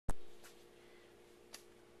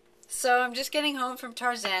So I'm just getting home from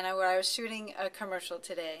Tarzana, where I was shooting a commercial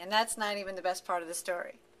today, and that's not even the best part of the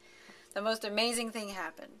story. The most amazing thing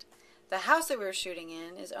happened. The house that we were shooting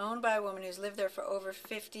in is owned by a woman who's lived there for over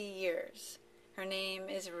 50 years. Her name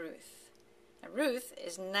is Ruth. Now, Ruth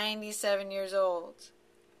is 97 years old.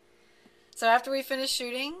 So after we finished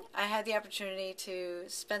shooting, I had the opportunity to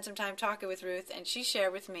spend some time talking with Ruth, and she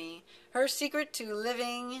shared with me her secret to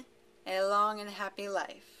living a long and happy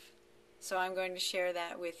life. So I'm going to share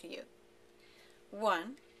that with you.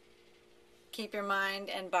 1, keep your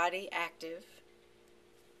mind and body active.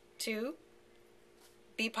 2,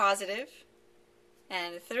 be positive.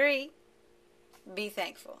 And 3, be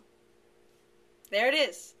thankful. There it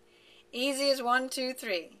is. Easy as 1, 2,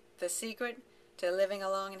 3. The secret to living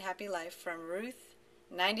a long and happy life from Ruth,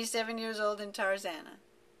 97 years old in Tarzana.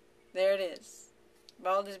 There it is.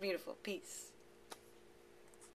 Bald is beautiful. Peace.